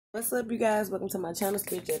What's up, you guys? Welcome to my channel,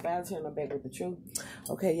 Spiritual Advisor, and I'm back with the truth.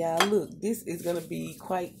 Okay, y'all, look, this is going to be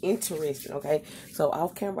quite interesting, okay? So,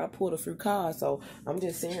 off camera, I pulled a few cards, so I'm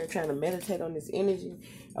just sitting here trying to meditate on this energy.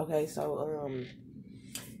 Okay, so,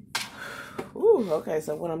 okay,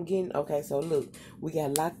 so what I'm getting, okay, so look, we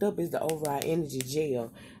got locked up is the overall energy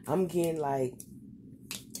jail. I'm getting like,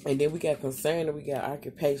 and then we got concern and we got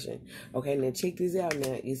occupation. Okay, now check this out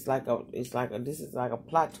now. This is like a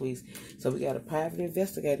plot twist. So we got a private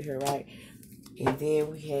investigator here, right? And then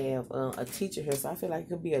we have a teacher here. So I feel like it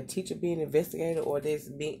could be a teacher being investigated or this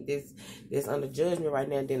under judgment right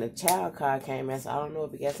now. And then a child card came out. So I don't know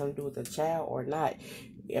if it got something to do with the child or not.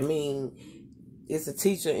 I mean, it's a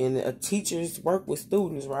teacher and a teachers work with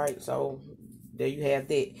students, right? So there you have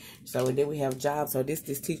that. So, and then we have jobs. So this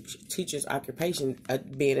teacher's occupation,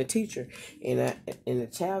 being a teacher, and the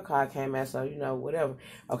child card came out. So whatever.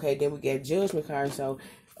 Okay, then we get judgment card. So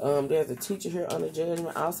there's a teacher here under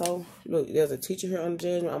judgment. Also, look, there's a teacher here under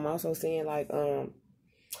judgment. I'm also seeing like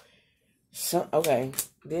okay.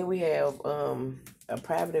 Then we have a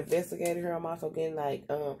private investigator here. I'm also getting like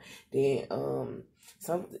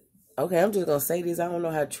something. Okay, I'm just gonna say this. I don't know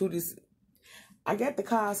how true this. I got the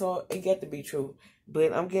card, so it got to be true.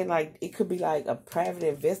 But I'm getting like, it could be like a private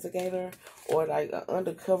investigator or like an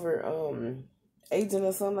undercover agent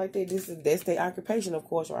or something like that. That's their occupation, of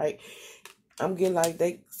course, right? I'm getting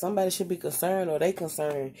like somebody should be concerned or they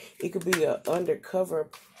concerned. It could be an undercover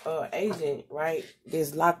agent, right?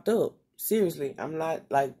 That's locked up. Seriously, I'm not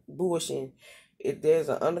like bullshitting. If there's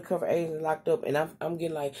an undercover agent locked up, and I'm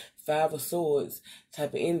getting like 5 of swords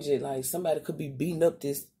type of energy, like somebody could be beating up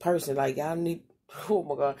this person. Like y'all need, oh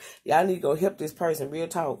my God, y'all need to go help this person. Real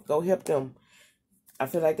talk, go help them. I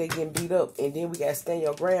feel like they getting beat up, and then we gotta stand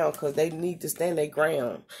your ground because they need to stand their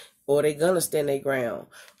ground, or they gonna stand their ground,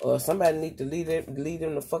 or somebody need to leave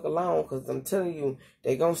them the fuck alone. Because I'm telling you,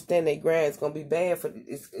 they gonna stand their ground. It's gonna be bad for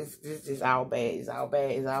it's all bad. It's all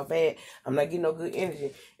bad. It's all bad. I'm not getting no good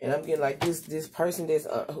energy, and I'm getting like this person that's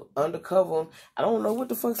undercover. I don't know what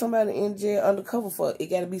the fuck somebody in jail undercover for. It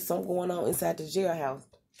gotta be something going on inside the jailhouse.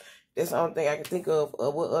 That's the only thing I can think of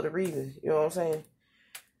what other reason. You know what I'm saying?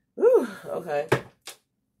 Whew, okay.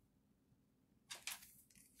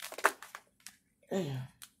 Damn.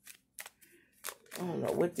 I don't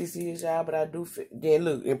know what this is, y'all, but I do. Then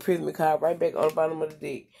look, imprisonment card right back on the bottom of the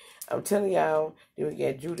deck. I'm telling y'all, then we got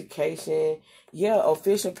adjudication. Yeah,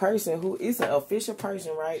 official person who is an official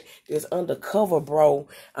person, right? That's undercover, bro.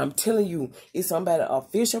 I'm telling you, it's somebody,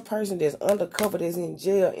 official person that's undercover, that's in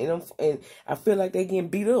jail, and I feel like they getting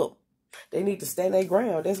beat up. They need to stand their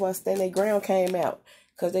ground. That's why stand their ground came out.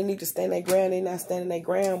 Because they need to stand their ground. They're not standing their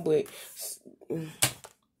ground, but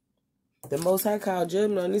the Most High called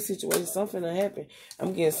judgment on this situation. Something to happen.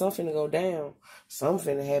 I'm getting something to go down.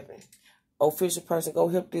 Something to happen. Official person, go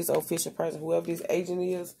help this official person, whoever this agent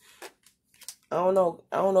is. I don't know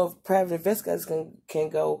if private investigators can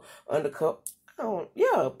go undercover.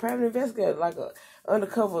 Yeah, private investigator, like a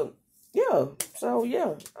undercover. Yeah. So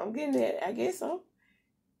yeah, I'm getting that. I guess so.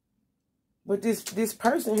 But this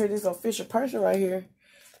person here, this official person right here,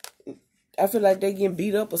 I feel like they getting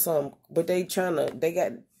beat up or something. But they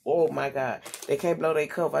got, oh my God, they can't blow their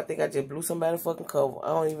cover. I think I just blew somebody's fucking cover. I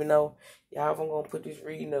don't even know. Y'all, if I'm going to put this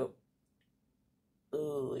reading up.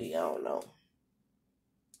 Ooh, I don't know.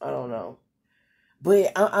 I don't know.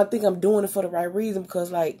 But I think I'm doing it for the right reason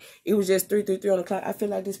because, like, it was just 3:33 on the clock. I feel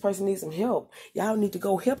like this person needs some help. Y'all need to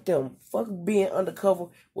go help them. Fuck being undercover.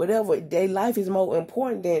 Whatever. Their life is more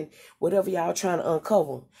important than whatever y'all trying to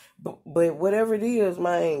uncover. But whatever it is,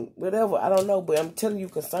 man, whatever, I don't know. But I'm telling you,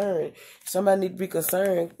 concerned. Somebody need to be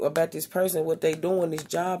concerned about this person, what they doing. This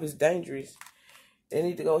job is dangerous. They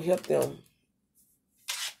need to go help them.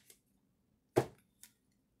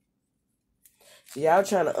 So y'all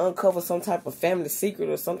trying to uncover some type of family secret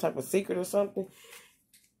or some type of secret or something?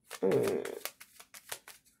 I don't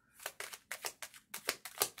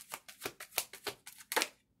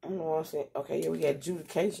know what I'm saying. Okay, yeah, we got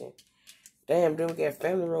adjudication. Damn, then we got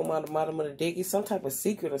family room out of the bottom of the deck. It's some type of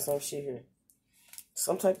secret or some shit here.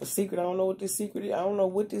 Some type of secret. I don't know what this secret is. I don't know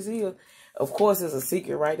what this is. Of course it's a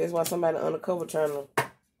secret, right? That's why somebody undercover trying to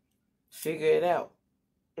figure it out.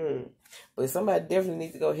 But somebody definitely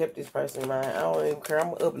needs to go help this person, man. I don't even care.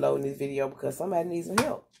 I'm uploading this video because somebody needs some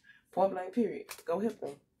help. Point blank, period. Go help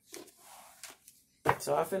them.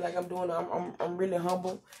 So I feel like I'm doing. I'm really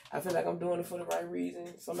humble. I feel like I'm doing it for the right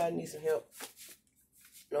reason. Somebody needs some help.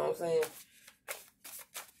 You know what I'm saying?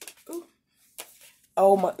 Ooh.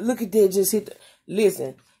 Oh my! Look at that! Just hit.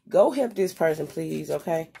 Listen. Go help this person, please.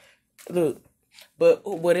 Okay. Look. But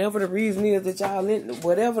whatever the reason is that y'all in,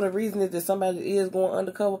 whatever the reason is that somebody is going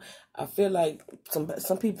undercover, I feel like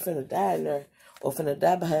some people finna die in there or finna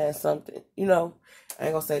die behind something. You know, I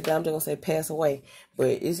ain't gonna say die, I'm just gonna say pass away. But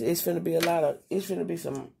it's finna be it's finna be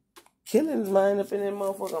some killings lined up in that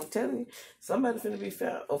motherfucker. I'm telling you, somebody finna be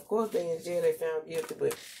found. Of course they in jail, they found guilty,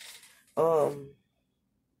 but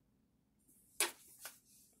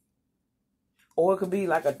or it could be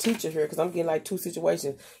like a teacher here, because I'm getting like two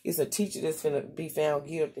situations. It's a teacher that's finna be found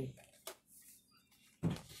guilty.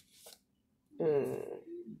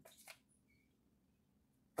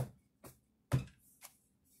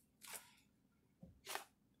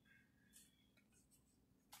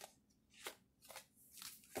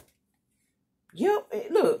 Yep,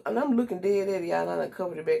 look, and I'm looking dead at it, y'all, and I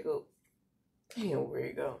covered it back up. Damn, where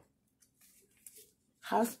it go?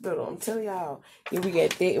 Hospital, I'm telling y'all. Yeah, we got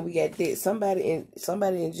that, and we got that. Somebody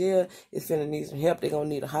in jail is finna need some help. They're gonna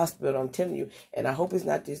need a hospital, I'm telling you. And I hope it's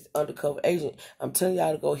not this undercover agent. I'm telling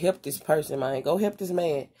y'all to go help this person, man. Go help this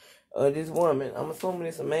man or this woman. I'm assuming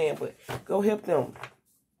it's a man, but go help them.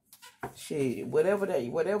 Shit, whatever case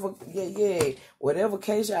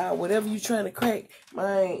y'all, whatever you trying to crack,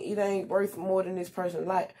 man, it ain't worth more than this person's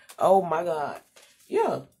life. Oh my God.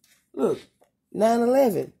 Yeah. Look,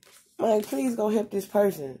 9/11. Man, please go help this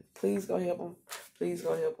person. Please go help him. Please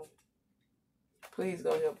go help him. Please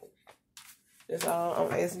go help him. That's all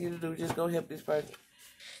I'm asking you to do. Just go help this person.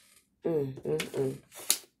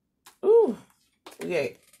 Ooh. Yeah.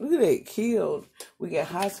 Look at that. Killed. We got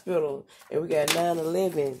hospital. And we got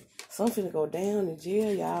 9/11. Something to go down in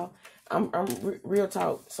jail, y'all. I'm real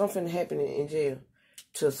talk. Something happening in jail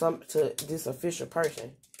to this official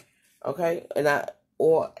person. Okay?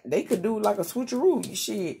 Or they could do like a switcheroo,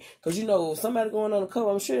 shit. Because, you know, somebody going on the cover,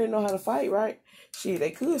 I'm sure they know how to fight, right? Shit, they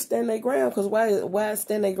could stand their ground. Because why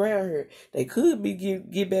stand their ground here? They could be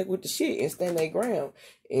get back with the shit and stand their ground.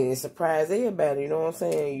 And surprise everybody, you know what I'm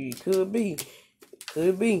saying? You could be.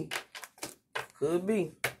 Could be. Could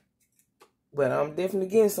be. But I'm definitely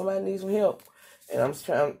getting somebody needs some help. And I'm just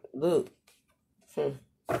trying, look.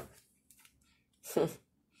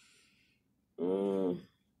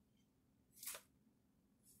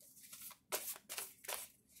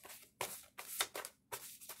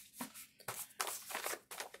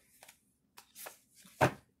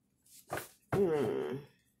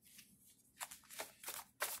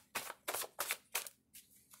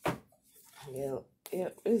 Yeah,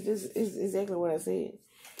 it's exactly what I said.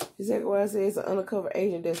 Exactly what I said. It's an undercover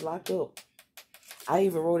agent that's locked up. I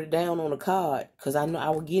even wrote it down on a card because I know I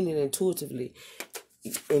was getting it intuitively.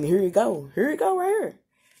 And here it go. Here it go right here.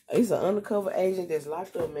 It's an undercover agent that's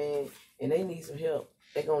locked up, man, and they need some help.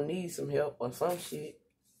 They gonna need some help on some shit.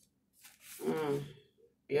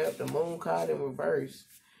 Yep, the moon card in reverse.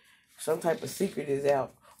 Some type of secret is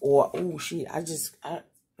out. Or, oh shit,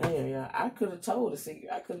 damn, yeah, I could have told the secret.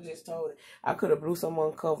 I could have just told it. I could have blew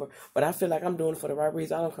someone cover. But I feel like I'm doing it for the right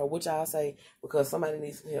reason. I don't care what y'all say because somebody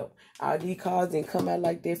needs some help. All these cards didn't come out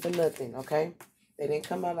like that for nothing, okay? They didn't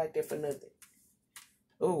come out like that for nothing.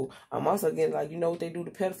 Oh, I'm also getting like, you know what they do to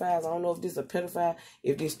pedophiles? I don't know if this is a pedophile,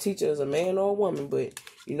 if this teacher is a man or a woman, but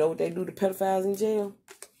you know what they do to pedophiles in jail?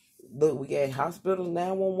 Look, we got hospital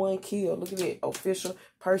 911 kill. Look at that. Official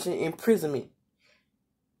person imprisonment.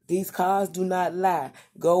 These cards do not lie.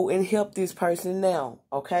 Go and help this person now,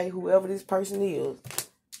 okay? Whoever this person is.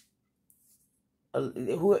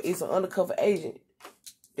 Who is an undercover agent.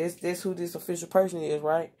 That's who this official person is,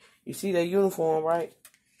 right? You see their uniform, right?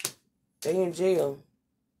 They in jail.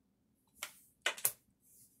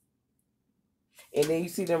 And then you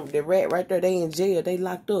see them, the rat right there, they in jail. They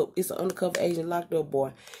locked up. It's an undercover agent locked up,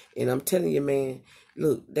 boy. And I'm telling you, man,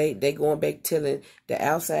 look, they going back telling the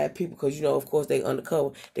outside people, because, you know, of course, they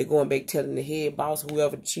undercover. They going back telling the head boss,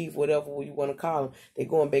 whoever, the chief, whatever you want to call them. They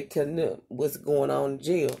going back telling them what's going on in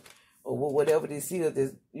jail. Or whatever this is,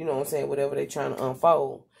 this, you know what I'm saying, whatever they trying to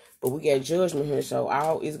unfold. But we got judgment here, so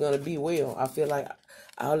all is going to be well. I feel like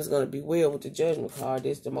all is going to be well with the judgment card.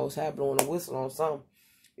 This the Most High blowing a whistle on something.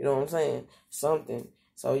 You know what I'm saying? Something.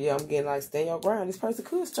 So, yeah, I'm getting like, stand your ground. This person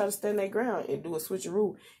could try to stand their ground and do a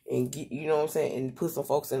switcheroo and get, you know what I'm saying, and put some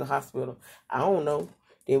folks in the hospital. I don't know.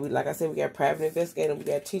 Then, like I said, we got private investigator. We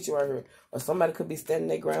got a teacher right here. Or somebody could be standing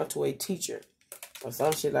their ground to a teacher. Or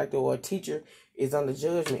some shit like that. Or a teacher is under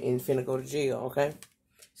judgment and finna go to jail, okay?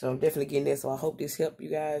 So, I'm definitely getting that. So, I hope this helped you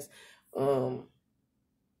guys. Damn,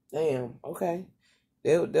 okay.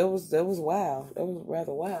 That was wild. That was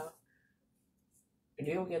rather wild. And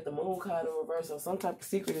then we got the moon card in reverse. So some type of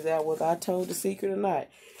secret is out, whether I told the secret or not.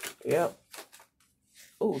 Yep.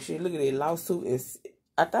 Oh, shit, look at that lawsuit.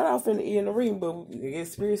 I thought I was finna end the ring, but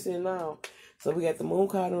it's spiritual now. So we got the moon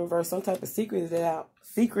card in reverse. Some type of secret is out.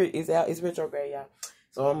 Secret is out. It's retrograde, y'all.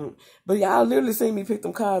 So but y'all literally seen me pick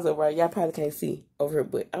them cards up, right? Y'all probably can't see over here,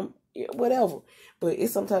 but yeah, whatever. But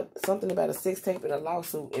it's something about a sex tape and a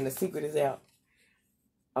lawsuit, and the secret is out.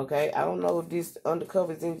 Okay, I don't know if this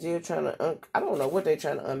undercover is in jail trying to, I don't know what they're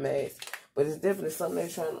trying to unmask, but it's definitely something they're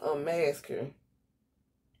trying to unmask here.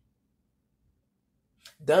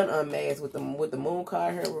 Done unmasked with the moon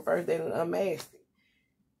card here in reverse. They done unmasked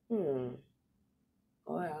it.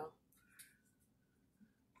 Wow.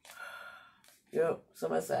 Yep.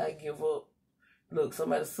 Somebody said I give up. Look,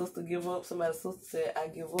 somebody's sister give up. Somebody's sister said I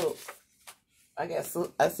give up.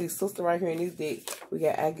 I see sister right here in this deck. We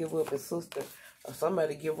got I give up and sister. Or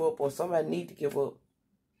somebody give up, or somebody need to give up.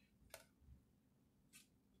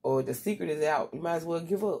 Or the secret is out. You might as well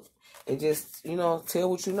give up. And just, you know, tell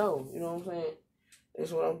what you know. You know what I'm saying?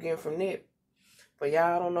 That's what I'm getting from that. But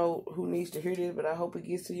y'all, I don't know who needs to hear this, but I hope it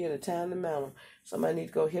gets to you in a timely manner. Somebody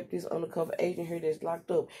needs to go help this undercover agent here that's locked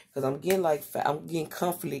up. Because I'm getting I'm getting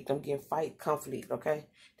conflict. I'm getting conflict, okay?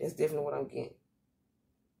 That's definitely what I'm getting.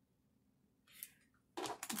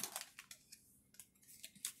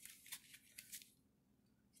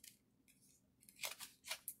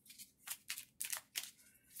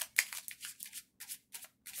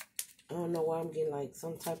 I don't know why I'm getting like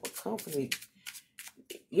some type of conflict.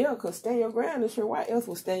 Yeah, because stand your ground is here. Why else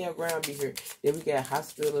would stand your ground be here? Then we got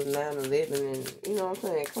hospitals, 9/11, and you know what I'm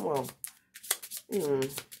saying? Come on.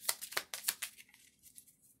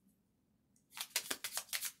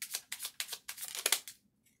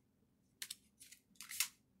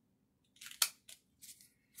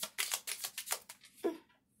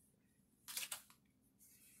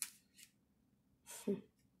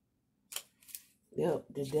 Yep,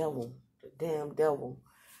 the devil. The damn devil.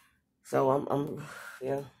 So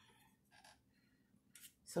yeah.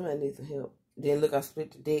 Somebody needs some help. Then look, I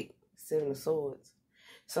split the deck, 7 of Swords.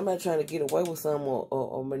 Somebody trying to get away with something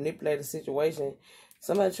or manipulate a situation.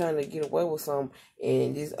 Somebody trying to get away with something,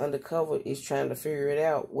 and this undercover is trying to figure it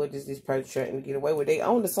out. What is this person trying to get away with? They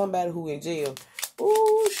own to somebody who in jail.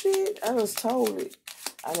 Oh shit! I just told it.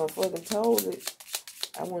 I done fucking told it.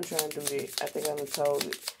 I wasn't trying to do that. I think I done told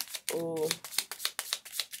it. Oh,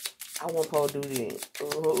 I wasn't supposed to do that.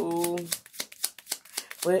 Oh.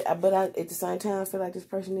 But I, at the same time, I feel like this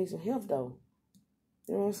person needs some help, though.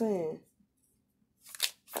 You know what I'm saying?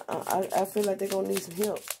 I feel like they're going to need some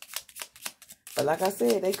help. But like I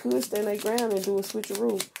said, they could stand their ground and do a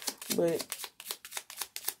switcheroo. But,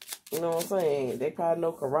 you know what I'm saying? They probably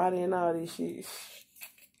know karate and all this shit.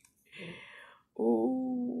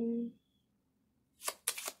 Ooh.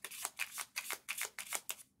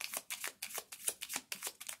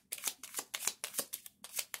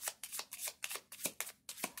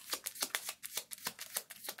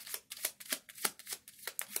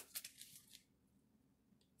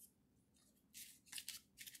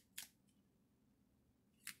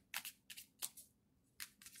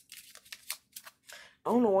 I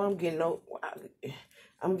don't know why I'm getting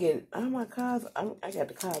I'm getting, oh my cards, I got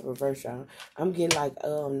the card reversed, y'all. I'm getting like,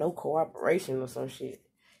 no cooperation or some shit.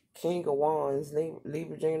 King of Wands,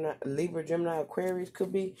 Libra, Gemini, Aquarius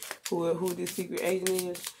could be who this secret agent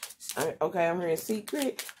is. Okay, I'm hearing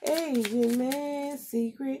secret agent man,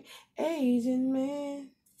 secret agent man.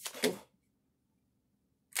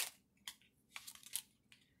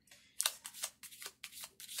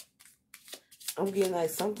 I'm getting like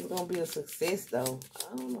something's gonna be a success though.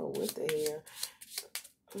 I don't know what the hell.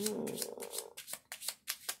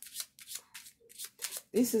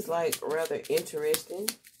 This is like rather interesting.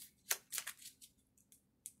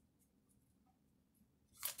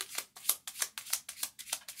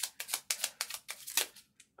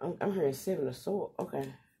 I'm hearing 7 of Swords.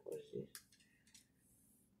 Okay, what is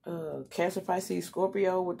this? Cancer, Pisces,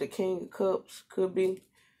 Scorpio with the King of Cups could be.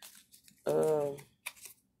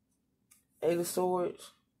 8 of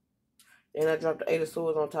Swords. And I dropped the 8 of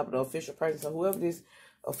Swords on top of the official person. So whoever this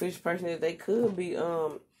official person is, they could be,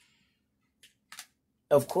 of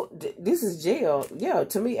course, this is jail. Yeah,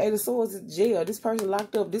 to me, 8 of Swords is jail. This person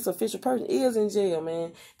locked up. This official person is in jail,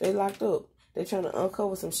 man. They locked up. They trying to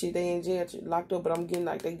uncover some shit. They in jail, locked up, but I'm getting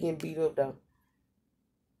like they getting beat up, though.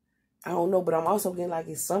 I don't know, but I'm also getting like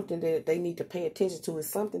it's something that they need to pay attention to. It's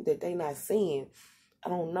something that they not seeing. I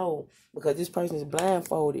don't know, because this person is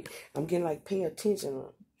blindfolded. I'm getting like pay attention.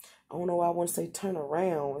 I don't know why I want to say turn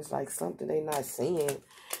around. It's like something they not seeing.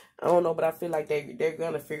 I don't know, but I feel like they're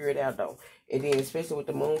gonna figure it out though. And then especially with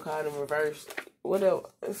the moon card in reverse, whatever,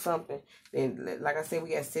 it's something. Then like I said,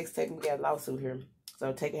 we got sex tape, we got a lawsuit here.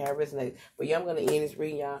 So take it how it resonates. But yeah, I'm gonna end this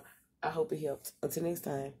reading, y'all. I hope it helped. Until next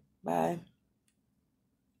time. Bye.